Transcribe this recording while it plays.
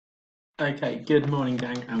Okay, good morning,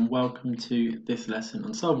 gang, and welcome to this lesson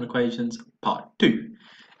on solving equations, part 2.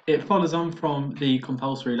 It follows on from the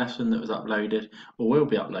compulsory lesson that was uploaded, or will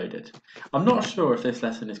be uploaded. I'm not sure if this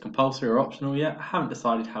lesson is compulsory or optional yet. I haven't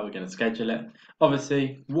decided how we're going to schedule it.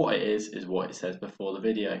 Obviously, what it is what it says before the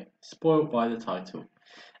video, spoiled by the title.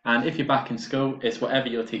 And if you're back in school, it's whatever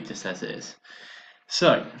your teacher says it is.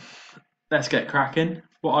 So, let's get cracking.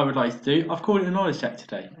 What I would like to do, I've called it a knowledge check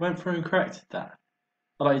today. Went through and corrected that.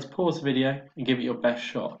 I'd like you to pause the video and give it your best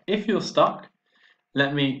shot. If you're stuck,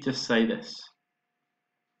 let me just say this.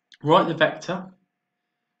 Write the vector.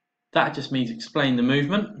 That just means explain the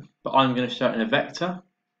movement, but I'm going to show it in a vector.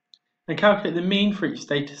 And calculate the mean for each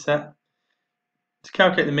data set. To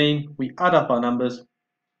calculate the mean, we add up our numbers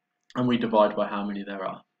and we divide by how many there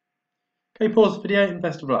are. Okay, pause the video and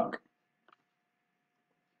best of luck.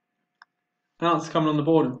 An answer coming on the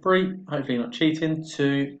board in 3, hopefully not cheating,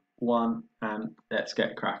 2, 1, and let's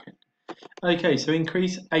get cracking. Okay, so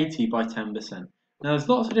increase 80 by 10%. Now there's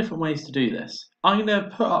lots of different ways to do this. I'm going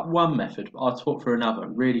to put up one method, but I'll talk through another.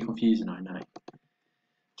 Really confusing, I know.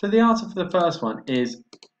 So the answer for the first one is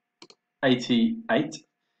 88.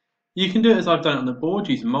 You can do it as I've done it on the board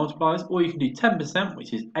using multipliers, or you can do 10%,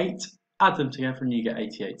 which is 8, add them together and you get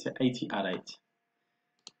 88. So 80 add 8.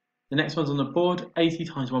 The next one's on the board, 80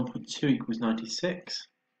 times 1.2 equals 96.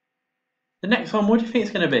 The next one, what do you think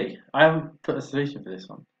it's going to be? I haven't put a solution for this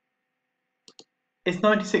one. It's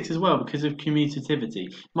 96 as well because of commutativity.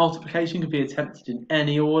 Multiplication can be attempted in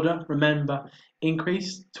any order. Remember,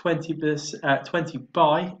 increase 20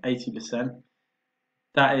 by 80%.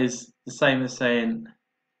 That is the same as saying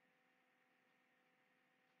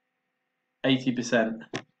 80%.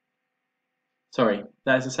 Sorry,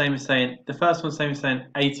 that is the same as saying, the first one's the same as saying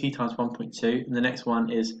 80 times 1.2, and the next one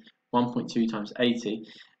is 1.2 times 80.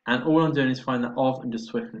 And all I'm doing is find that of and just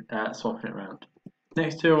swapping it around.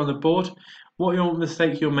 Next two are on the board. What your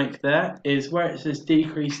mistake you'll make there is where it says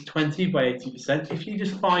decrease 20 by 80%. If you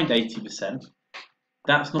just find 80%,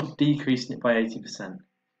 that's not decreasing it by 80%.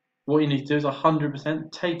 What you need to do is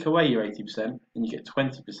 100%, take away your 80%, and you get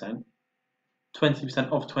 20%.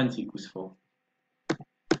 20% of 20 equals 4.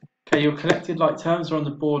 Okay, your collected like terms are on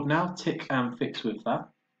the board now. Tick and fix with that.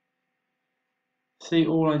 See,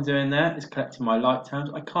 all I'm doing there is collecting my like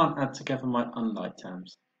terms. I can't add together my unlike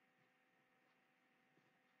terms.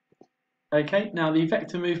 Okay, now the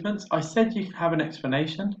vector movements, I said you could have an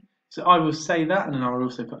explanation. So I will say that, and then I will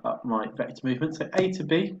also put up my vector movement. So A to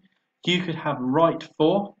B, you could have right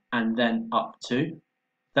 4 and then up 2.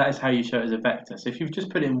 That is how you show it as a vector. So if you've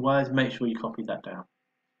just put it in words, make sure you copy that down.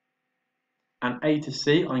 And A to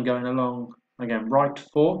C, I'm going along, I'm going right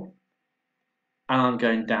 4, and I'm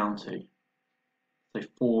going down 2. So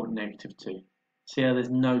 4, negative 2. See how there's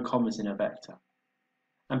no commas in a vector.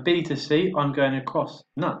 And B to C, I'm going across,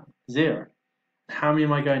 none, 0. How many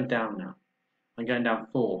am I going down now? I'm going down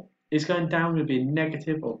 4. Is going down going to be a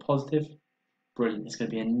negative or positive? Brilliant, it's going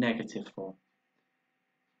to be a negative 4.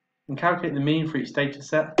 And calculate the mean for each data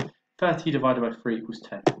set. 30 divided by 3 equals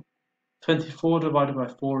 10. 24 divided by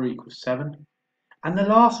 4 equals 7. And the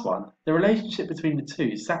last one, the relationship between the two,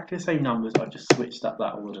 is exactly the same numbers, I've just switched up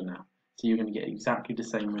that order now. So you're going to get exactly the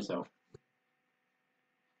same result.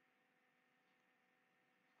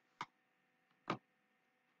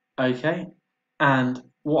 Okay, and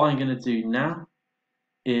what I'm going to do now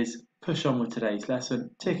is push on with today's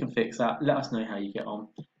lesson, tick and fix that, let us know how you get on.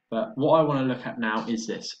 But what I want to look at now is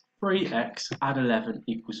this, 3x add 11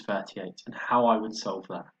 equals 38, and how I would solve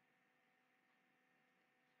that.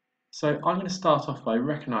 So I'm going to start off by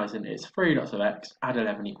recognising it's 3 lots of x, add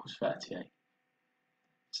 11 equals 38.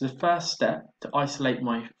 So the first step, to isolate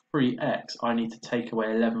my 3x, I need to take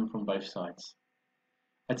away 11 from both sides.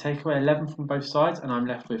 I take away 11 from both sides and I'm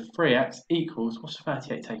left with 3x equals, what's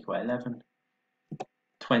 38 take away 11?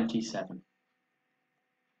 27.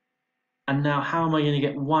 And now how am I going to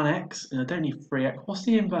get 1x? And I don't need 3x. What's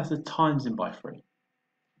the inverse of times in by 3?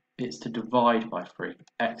 It's to divide by 3.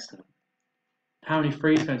 Excellent. How many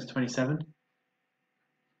 3's going to 27?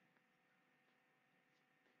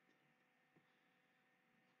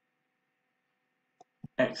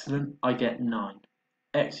 Excellent. I get 9.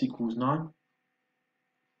 X equals 9.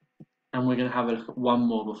 And we're going to have a look at one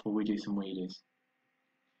more before we do some wheelies.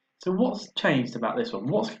 So what's changed about this one?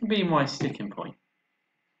 What's going to be my sticking point?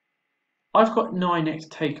 I've got 9x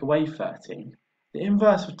take away 13. The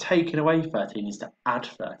inverse of taking away 13 is to add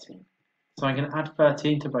 13. So I'm going to add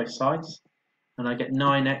 13 to both sides, and I get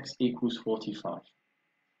 9x equals 45.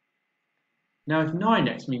 Now if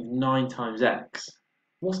 9x means 9 times x,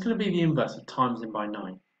 what's going to be the inverse of times in by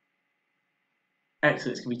 9?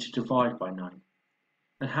 Excellent, it's going to be to divide by 9.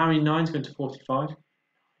 And how many 9's going to 45?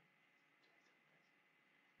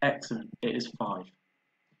 Excellent, it is 5.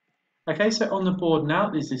 Okay, so on the board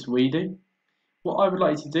now is this redo. What I would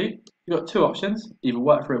like you to do, you've got two options. Either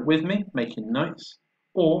work through it with me, making notes,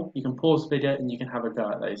 or you can pause the video and you can have a go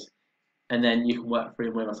at those. And then you can work through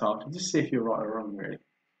them with us after, just see if you're right or wrong, really.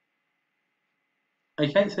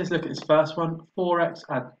 Okay, so let's look at this first one. 4x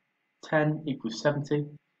add 10 equals 70.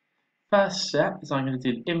 First step is I'm going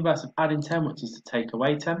to do the inverse of adding 10, which is to take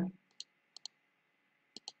away 10.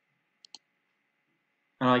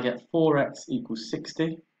 And I get 4x equals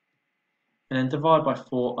 60. And then divide by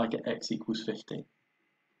 4, I get x equals 15.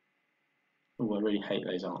 Oh, I really hate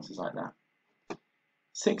those answers like that.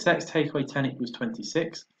 6x take away 10 equals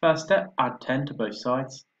 26. First step, add 10 to both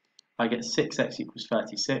sides. I get 6x equals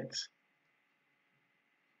 36.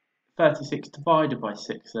 36 divided by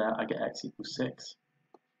 6 there, I get x equals 6.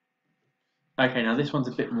 Okay, now this one's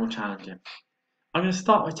a bit more challenging. I'm going to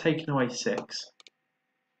start by taking away 6.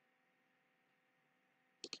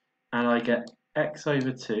 And I get x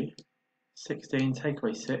over 2. 16 take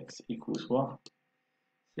away 6 equals what?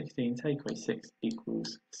 16 take away 6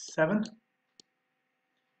 equals 7.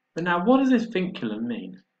 But now what does this vinculum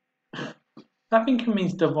mean? That vinculum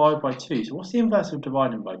means divide by 2. So what's the inverse of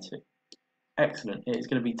dividing by 2? Excellent, it is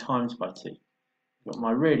going to be times by 2. I've got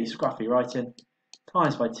my really scruffy writing.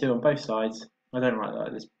 Times by 2 on both sides. I don't write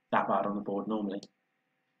that bad on the board normally.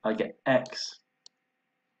 I get x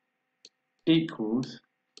equals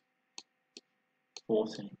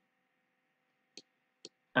 14.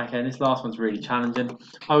 Okay, and this last one's really challenging.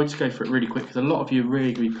 I would just go for it really quick because a lot of you are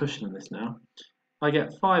really going to be pushing on this now. I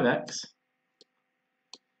get 5x.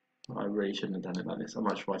 I really shouldn't have done it like this. I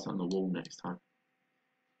might just write it on the wall next time.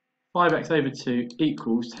 5x over 2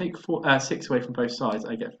 equals, take 6 away from both sides,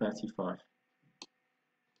 I get 35.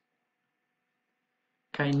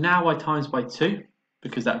 Okay, now I times by 2,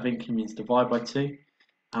 because that vinculum means divide by 2,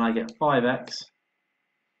 and I get 5x.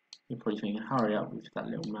 You're probably thinking, hurry up with that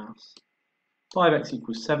little mouse. 5x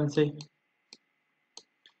equals 70.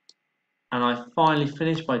 And I finally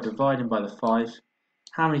finish by dividing by the 5.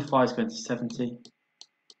 How many 5's go into 70?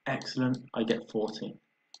 Excellent, I get 14.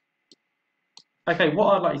 Okay,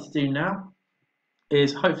 what I'd like you to do now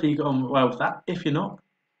is hopefully you got on well with that. If you're not,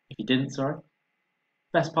 if you didn't, sorry.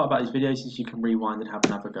 Best part about these videos is you can rewind and have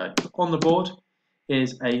another go. On the board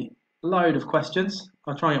is a load of questions.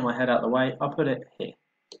 I'll try and get my head out of the way. I'll put it here.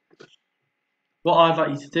 What I'd like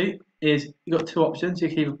you to do is you've got two options. You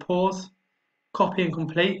can either pause, copy and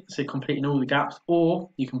complete, so completing all the gaps, or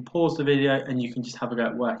you can pause the video and you can just have a go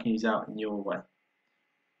at working these out in your way.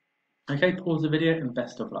 Okay, pause the video and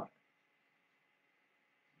best of luck.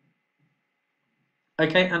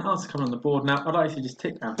 Okay, and answers coming on the board now. I'd like you to just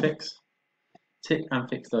tick and fix. Tick and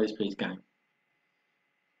fix those, please, gang.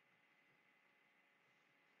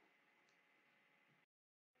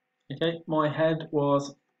 Okay, my head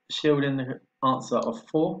was shielding the answer of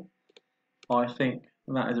 4. I think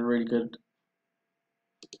that is a really good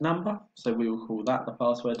number, so we will call that the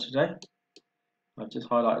password today. I've just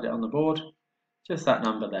highlighted it on the board. Just that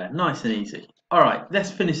number there, nice and easy. Alright, let's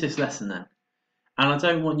finish this lesson then. And I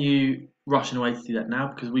don't want you rushing away to do that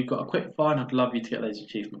now because we've got a quick fire and I'd love you to get those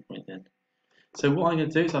achievement points in. So what I'm going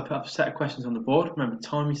to do is I'll put up a set of questions on the board. Remember,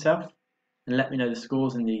 time yourself and let me know the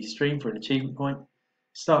scores in the stream for an achievement point.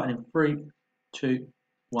 Starting in 3, 2,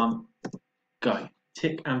 1, go.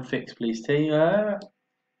 Tick and fix, please, team.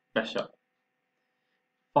 Best shot.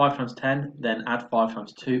 5 times 10, then add 5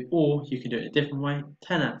 times 2, or you can do it a different way.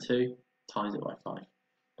 10 add 2, times it by 5.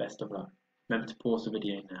 Best of luck. Remember to pause the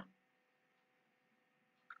video now.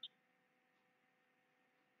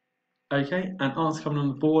 Okay, and answer coming on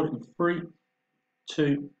the board in 3,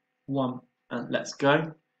 2, 1, and let's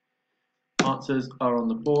go. Answers are on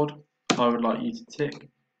the board. I would like you to tick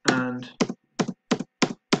and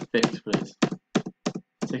fix, please.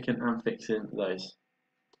 Ticking and fixing those.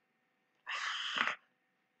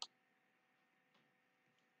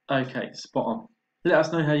 Okay, spot on. Let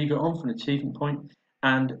us know how you got on for an achievement point,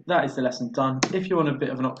 and that is the lesson done. If you want a bit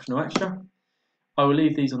of an optional extra, I will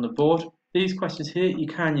leave these on the board. These questions here you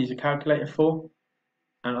can use a calculator for,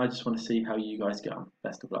 and I just want to see how you guys get on.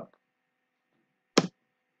 Best of luck.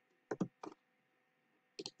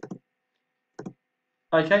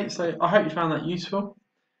 Okay, so I hope you found that useful.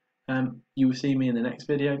 You will see me in the next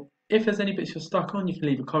video. If there's any bits you're stuck on, you can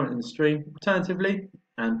leave a comment in the stream. Alternatively,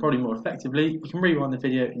 and probably more effectively, you can rewind the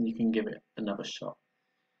video and you can give it another shot.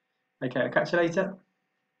 Okay, I'll catch you later.